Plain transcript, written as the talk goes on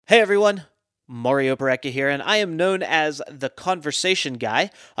Hey everyone, Mario Parecka here, and I am known as the Conversation Guy.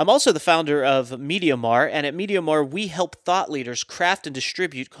 I'm also the founder of MediaMar, and at MediaMar, we help thought leaders craft and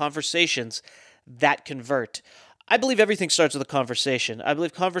distribute conversations that convert. I believe everything starts with a conversation. I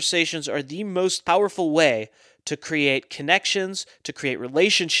believe conversations are the most powerful way to create connections, to create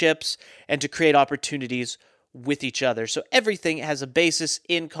relationships, and to create opportunities with each other. So everything has a basis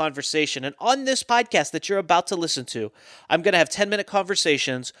in conversation. And on this podcast that you're about to listen to, I'm going to have 10-minute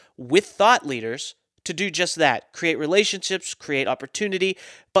conversations with thought leaders to do just that, create relationships, create opportunity,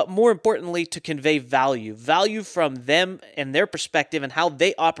 but more importantly, to convey value from them and their perspective and how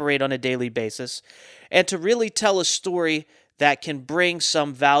they operate on a daily basis, and to really tell a story that can bring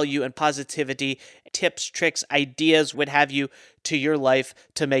some value and positivity, tips, tricks, ideas, what have you, to your life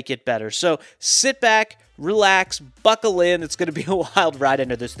to make it better. So sit back, relax, buckle in. It's going to be a wild ride. I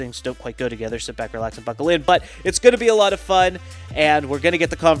know those things don't quite go together. Sit back, relax, and buckle in. But it's going to be a lot of fun, and we're going to get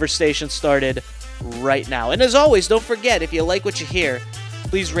the conversation started right now. And as always, don't forget, if you like what you hear,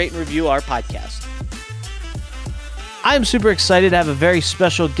 please rate and review our podcast. I'm super excited to have a very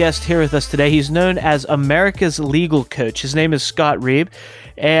special guest here with us today. He's known as America's Legal Coach. His name is Scott Reib,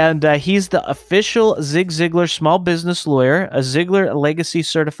 and he's the official Zig Ziglar small business lawyer, a Ziglar Legacy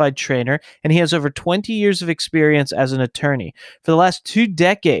certified trainer, and he has over 20 years of experience as an attorney. For the last 2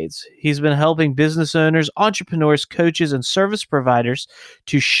 decades, he's been helping business owners, entrepreneurs, coaches, and service providers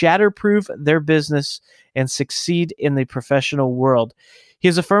to shatterproof their business and succeed in the professional world. He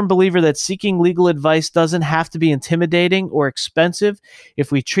is a firm believer that seeking legal advice doesn't have to be intimidating or expensive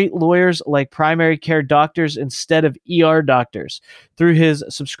if we treat lawyers like primary care doctors instead of ER doctors. Through his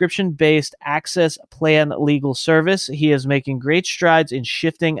subscription-based Access Plan legal service, he is making great strides in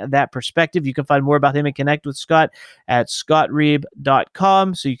shifting that perspective. You can find more about him and connect with Scott at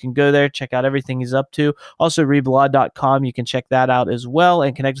scottreib.com. So you can go there, check out everything he's up to. Also, reiblaw.com. You can check that out as well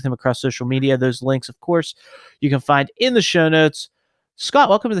and connect with him across social media. Those links, of course, you can find in the show notes. Scott,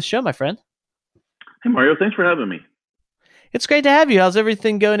 welcome to the show, my friend. Hey, Mario. Thanks for having me. It's great to have you. How's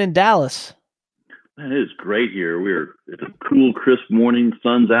everything going in Dallas? Man, it is great here. It's a cool, crisp morning.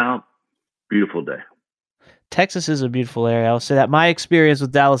 Sun's out. Beautiful day. Texas is a beautiful area. I'll say that. My experience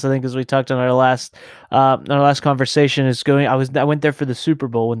with Dallas, I think, as we talked on our last conversation, is going. I went there for the Super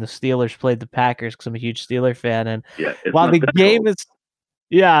Bowl when the Steelers played the Packers because I'm a huge Steeler fan. And while the game is.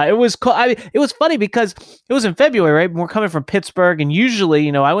 Yeah, it was cool. It was funny because it was in February, right? We're coming from Pittsburgh, and usually,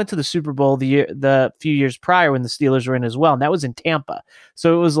 I went to the Super Bowl the few years prior when the Steelers were in as well, and that was in Tampa.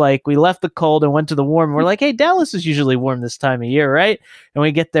 So it was like we left the cold and went to the warm. And we're like, hey, Dallas is usually warm this time of year, right? And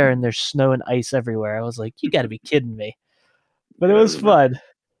we get there, and there's snow and ice everywhere. I was like, you got to be kidding me. But it was fun.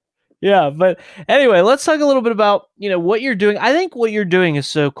 Yeah, but anyway, let's talk a little bit about, what you're doing. I think what you're doing is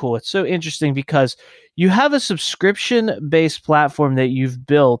so cool. It's so interesting because you have a subscription-based platform that you've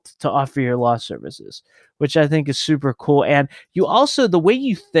built to offer your law services, which I think is super cool. And you also, the way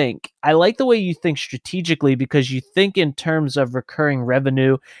you think, I like the way you think strategically because you think in terms of recurring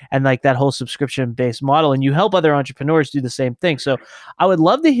revenue and like that whole subscription-based model, and you help other entrepreneurs do the same thing. So I would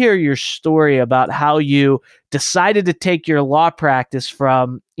love to hear your story about how you decided to take your law practice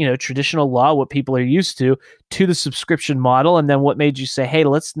from, traditional law, what people are used to the subscription model, and then what made you say, hey,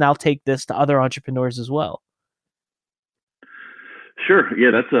 let's now take this to other entrepreneurs as well. Sure. Yeah,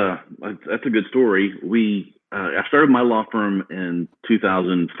 that's a good story. I started my law firm in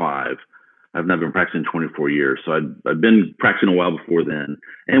 2005. I've now been practicing 24 years, so I've been practicing a while before then.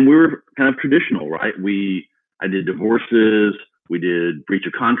 And we were kind of traditional, right? I did divorces, we did breach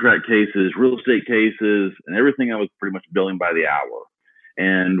of contract cases, real estate cases, and everything I was pretty much billing by the hour.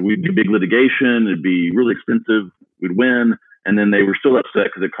 And we'd do big litigation. It'd be really expensive. We'd win. And then they were still upset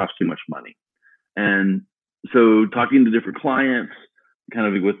because it cost too much money. And so talking to different clients, kind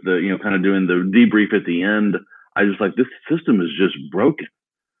of with kind of doing the debrief at the end, I was like, this system is just broken.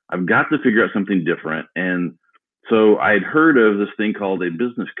 I've got to figure out something different. And so I had heard of this thing called a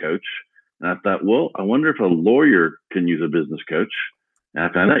business coach. And I thought, well, I wonder if a lawyer can use a business coach. And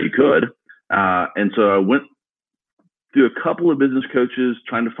I found out you could. And so I went through a couple of business coaches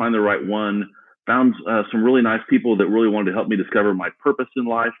trying to find the right one, found some really nice people that really wanted to help me discover my purpose in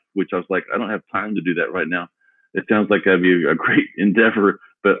life, which I was like, I don't have time to do that right now. It sounds like that'd be a great endeavor,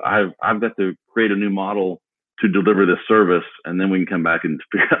 but I've got to create a new model to deliver this service, and then we can come back and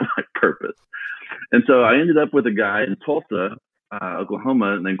figure out my purpose. And so I ended up with a guy in Tulsa,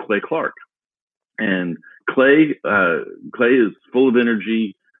 Oklahoma, named Clay Clark. And Clay is full of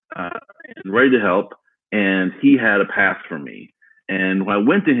energy, and ready to help. And he had a path for me. And when I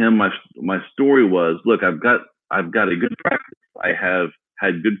went to him, my story was, look, I've got a good practice. I have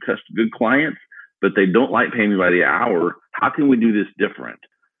had good clients, but they don't like paying me by the hour. How can we do this different?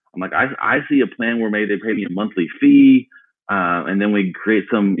 I'm like, I see a plan where maybe they pay me a monthly fee, and then we create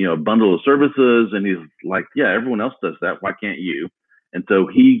some, bundle of services. And he's like, yeah, everyone else does that. Why can't you? And so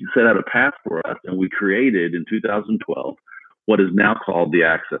he set out a path for us, and we created in 2012 what is now called the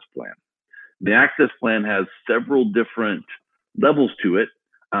Access Plan. The Access Plan has several different levels to it,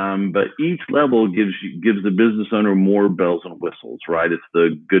 but each level gives the business owner more bells and whistles, right? It's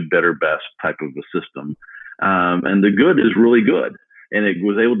the good, better, best type of a system, and the good is really good, and it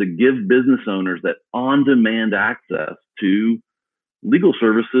was able to give business owners that on-demand access to legal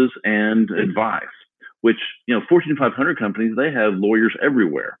services and advice. Which, Fortune 500 companies, they have lawyers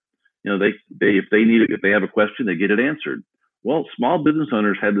everywhere. If they have a question, they get it answered. Well, small business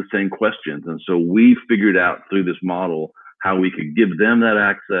owners had the same questions. And so we figured out through this model how we could give them that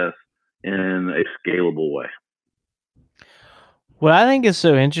access in a scalable way. What I think is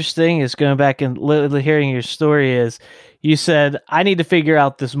so interesting is going back and hearing your story is you said, I need to figure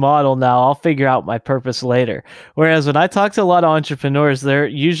out this model now. I'll figure out my purpose later. Whereas when I talk to a lot of entrepreneurs, they're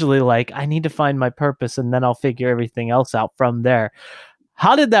usually like, I need to find my purpose and then I'll figure everything else out from there.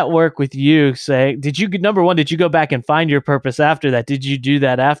 How did that work with you? Number one, did you go back and find your purpose after that? Did you do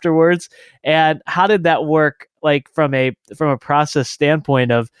that afterwards? And how did that work, like from a process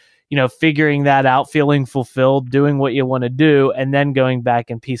standpoint of, figuring that out, feeling fulfilled, doing what you want to do, and then going back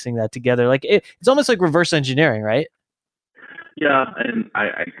and piecing that together? Like it's almost like reverse engineering, right? Yeah, and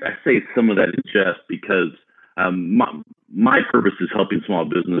I say some of that in jest because my purpose is helping small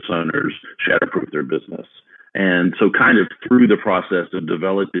business owners shatterproof their business. And so kind of through the process of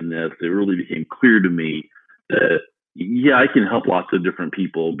developing this, it really became clear to me that, yeah, I can help lots of different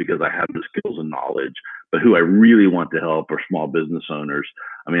people because I have the skills and knowledge, but who I really want to help are small business owners.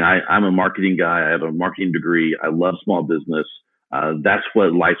 I mean, I'm a marketing guy. I have a marketing degree. I love small business. That's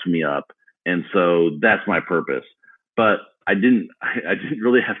what lights me up. And so that's my purpose. But I didn't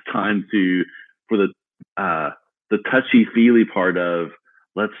really have time for the touchy feely part of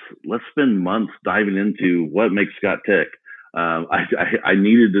let's spend months diving into what makes Scott tick. I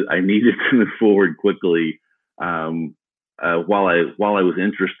needed to move forward quickly. While I was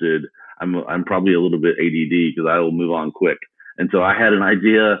interested, I'm probably a little bit ADD because I will move on quick. And so I had an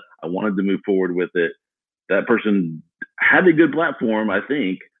idea. I wanted to move forward with it. That person had a good platform, I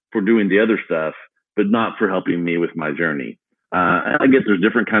think, for doing the other stuff, but not for helping me with my journey. And I guess there's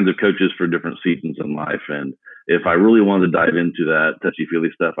different kinds of coaches for different seasons in life. And if I really wanted to dive into that touchy-feely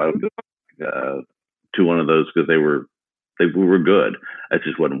stuff, I would go to one of those because they were good. That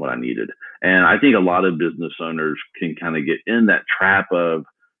just wasn't what I needed. And I think a lot of business owners can kind of get in that trap of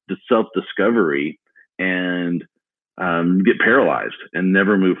the self-discovery and get paralyzed and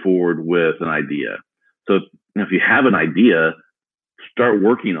never move forward with an idea. So if you have an idea, start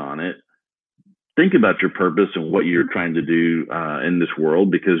working on it. Think about your purpose and what you're trying to do in this world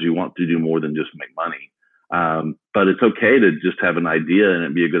because you want to do more than just make money. But it's okay to just have an idea and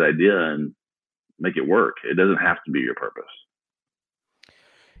it be a good idea and make it work. It doesn't have to be your purpose.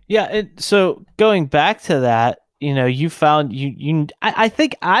 Yeah. So going back to that, you found I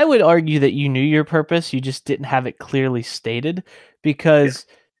think I would argue that you knew your purpose. You just didn't have it clearly stated because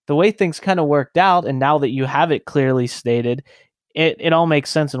the way things kind of worked out. And now that you have it clearly stated, it all makes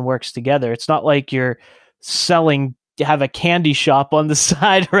sense and works together. It's not like you're have a candy shop on the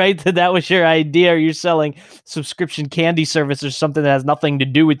side, right? That was your idea, or you're selling subscription candy service or something that has nothing to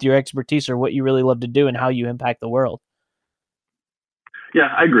do with your expertise or what you really love to do and how you impact the world. Yeah,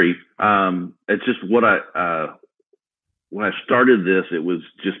 I agree. It's just when I started this, it was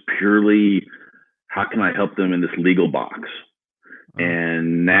just purely how can I help them in this legal box?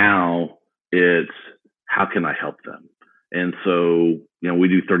 And now it's how can I help them? And so, we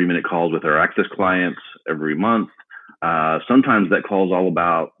do 30-minute calls with our Access clients every month. Sometimes that call is all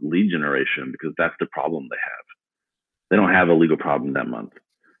about lead generation because that's the problem they have. They don't have a legal problem that month.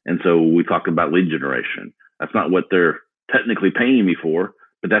 And so we talk about lead generation. That's not what they're technically paying me for,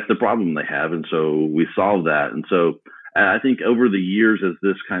 but that's the problem they have. And so we solve that. And so I think over the years, as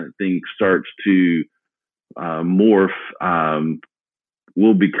this kind of thing starts to morph,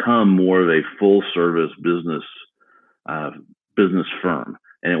 we'll become more of a full service business firm.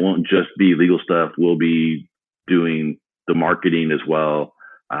 And it won't just be legal stuff. We'll be doing the marketing as well,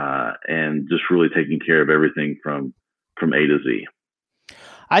 and just really taking care of everything from A to Z.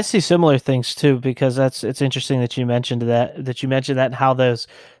 I see similar things too, because it's interesting that you mentioned that and how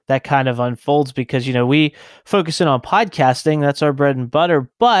that kind of unfolds because, we focus in on podcasting. That's our bread and butter,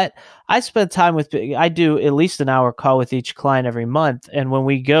 but I do at least an hour call with each client every month. And when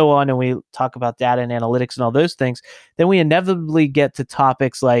we go on and we talk about data and analytics and all those things, then we inevitably get to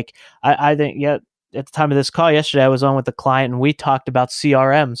topics like I think, at the time of this call yesterday, I was on with a client and we talked about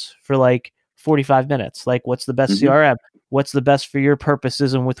CRMs for like 45 minutes. Like, what's the best CRM? What's the best for your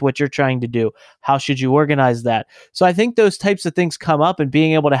purposes and with what you're trying to do? How should you organize that? So I think those types of things come up, and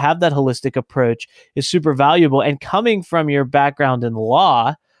being able to have that holistic approach is super valuable. And coming from your background in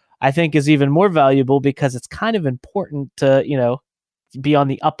law, I think is even more valuable, because it's kind of important to, be on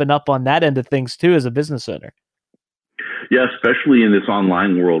the up and up on that end of things too, as a business owner. Yeah, especially in this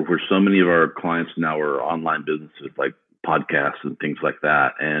online world where so many of our clients now are online businesses like podcasts and things like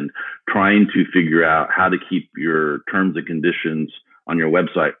that, and trying to figure out how to keep your terms and conditions on your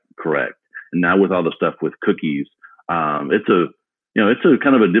website correct. And now with all the stuff with cookies, it's a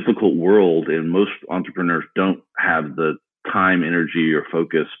kind of a difficult world, and most entrepreneurs don't have the time, energy, or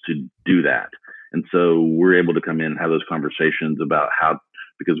focus to do that. And so we're able to come in and have those conversations about how,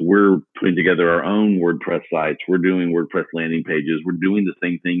 because we're putting together our own WordPress sites, we're doing WordPress landing pages, we're doing the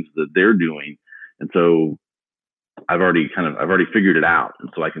same things that they're doing. And so I've already figured it out. And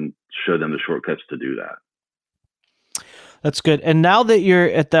so I can show them the shortcuts to do that. That's good. And now that you're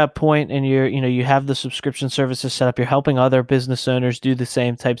at that point and you have the subscription services set up, you're helping other business owners do the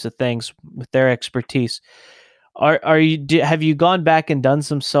same types of things with their expertise. Have you gone back and done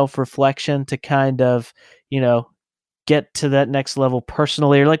some self-reflection to kind of, get to that next level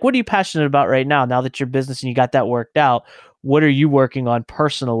personally? Or like, what are you passionate about right now that you're business and you got that worked out? What are you working on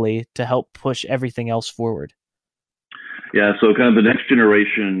personally to help push everything else forward? Yeah. So kind of the next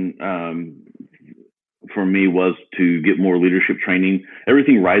generation, for me, was to get more leadership training.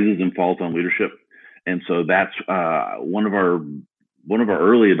 Everything rises and falls on leadership. And so that's, one of our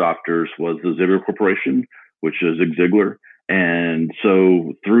early adopters was the Ziglar Corporation, which is Zig Ziglar. And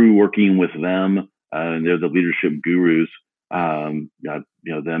so through working with them, and they're the leadership gurus, them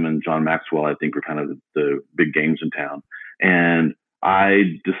and John Maxwell, I think, were kind of the big games in town. And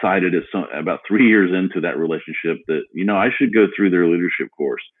I decided about 3 years into that relationship that, I should go through their leadership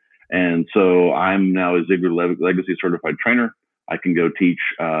course. And so I'm now a Ziglar Legacy certified trainer. I can go teach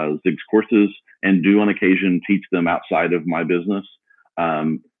Zig's courses, and do on occasion teach them outside of my business.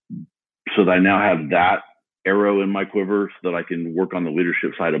 So that I now have that arrow in my quiver, so that I can work on the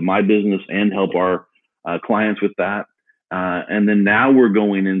leadership side of my business and help our clients with that. And then now we're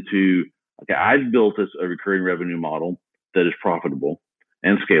going into, okay, I've built a recurring revenue model that is profitable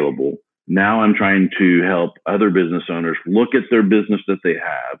and scalable. Now I'm trying to help other business owners look at their business that they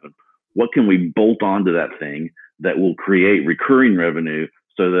have, and what can we bolt onto that thing that will create recurring revenue,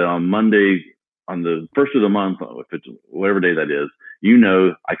 so that on Monday, on the first of the month, if it's whatever day that is,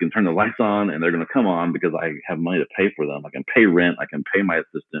 I can turn the lights on and they're going to come on because I have money to pay for them. I can pay rent. I can pay my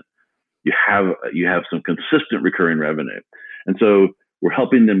assistant. You have some consistent recurring revenue. And so we're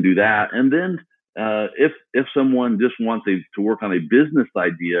helping them do that. And then if someone just wants to work on a business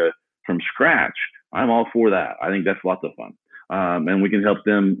idea from scratch, I'm all for that. I think that's lots of fun. And we can help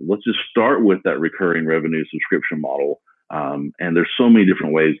them. Let's just start with that recurring revenue subscription model. And there's so many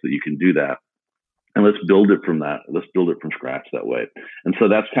different ways that you can do that. And let's build it from that. Let's build it from scratch that way. And so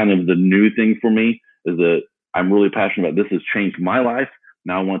that's kind of the new thing for me, is that I'm really passionate about. This has changed my life.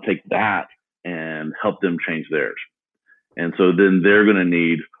 Now I want to take that and help them change theirs. And so then they're going to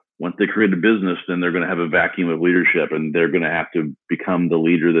need, once they create a business, then they're going to have a vacuum of leadership, and they're going to have to become the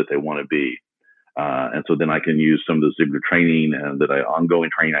leader that they want to be. And so then I can use some of the Ziglar training and ongoing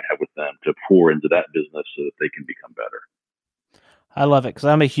training I have with them to pour into that business so that they can become better. I love it, because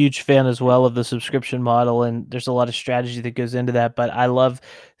I'm a huge fan as well of the subscription model, and there's a lot of strategy that goes into that, but I love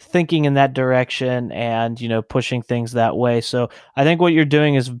thinking in that direction and, pushing things that way. So I think what you're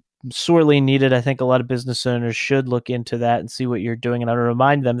doing is sorely needed. I think a lot of business owners should look into that and see what you're doing. And I want to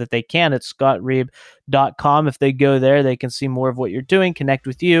remind them that they can at scottreeb.com. If they go there, they can see more of what you're doing, connect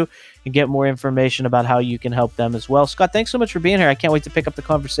with you, and get more information about how you can help them as well. Scott, thanks so much for being here. I can't wait to pick up the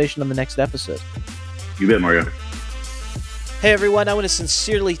conversation on the next episode. You bet, Mario. Hey everyone, I want to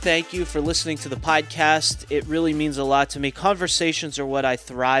sincerely thank you for listening to the podcast. It really means a lot to me. Conversations are what I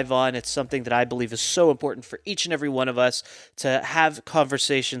thrive on. It's something that I believe is so important for each and every one of us, to have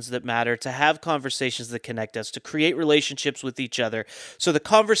conversations that matter, to have conversations that connect us, to create relationships with each other. So the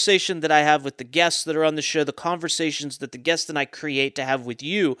conversation that I have with the guests that are on the show, the conversations that the guests and I create to have with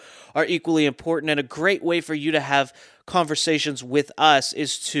you are equally important, and a great way for you to have conversations with us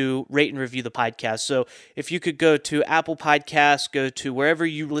is to rate and review the podcast. So if you could go to Apple Podcasts, go to wherever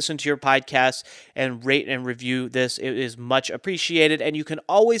you listen to your podcasts, and rate and review this, it is much appreciated. And you can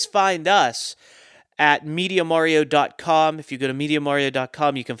always find us at MediaMario.com. If you go to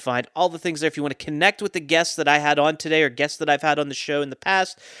MediaMario.com, you can find all the things there. If you want to connect with the guests that I had on today or guests that I've had on the show in the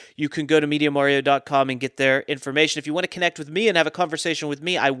past, you can go to MediaMario.com and get their information. If you want to connect with me and have a conversation with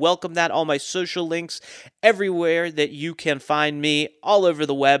me, I welcome that. All my social links, everywhere that you can find me, all over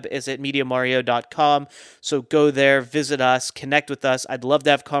the web, is at MediaMario.com. So go there, visit us, connect with us. I'd love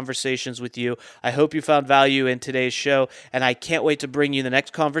to have conversations with you. I hope you found value in today's show, and I can't wait to bring you the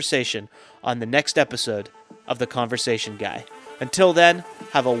next conversation on the next episode of The Conversation Guy. Until then,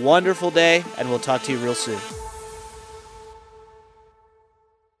 have a wonderful day, and we'll talk to you real soon.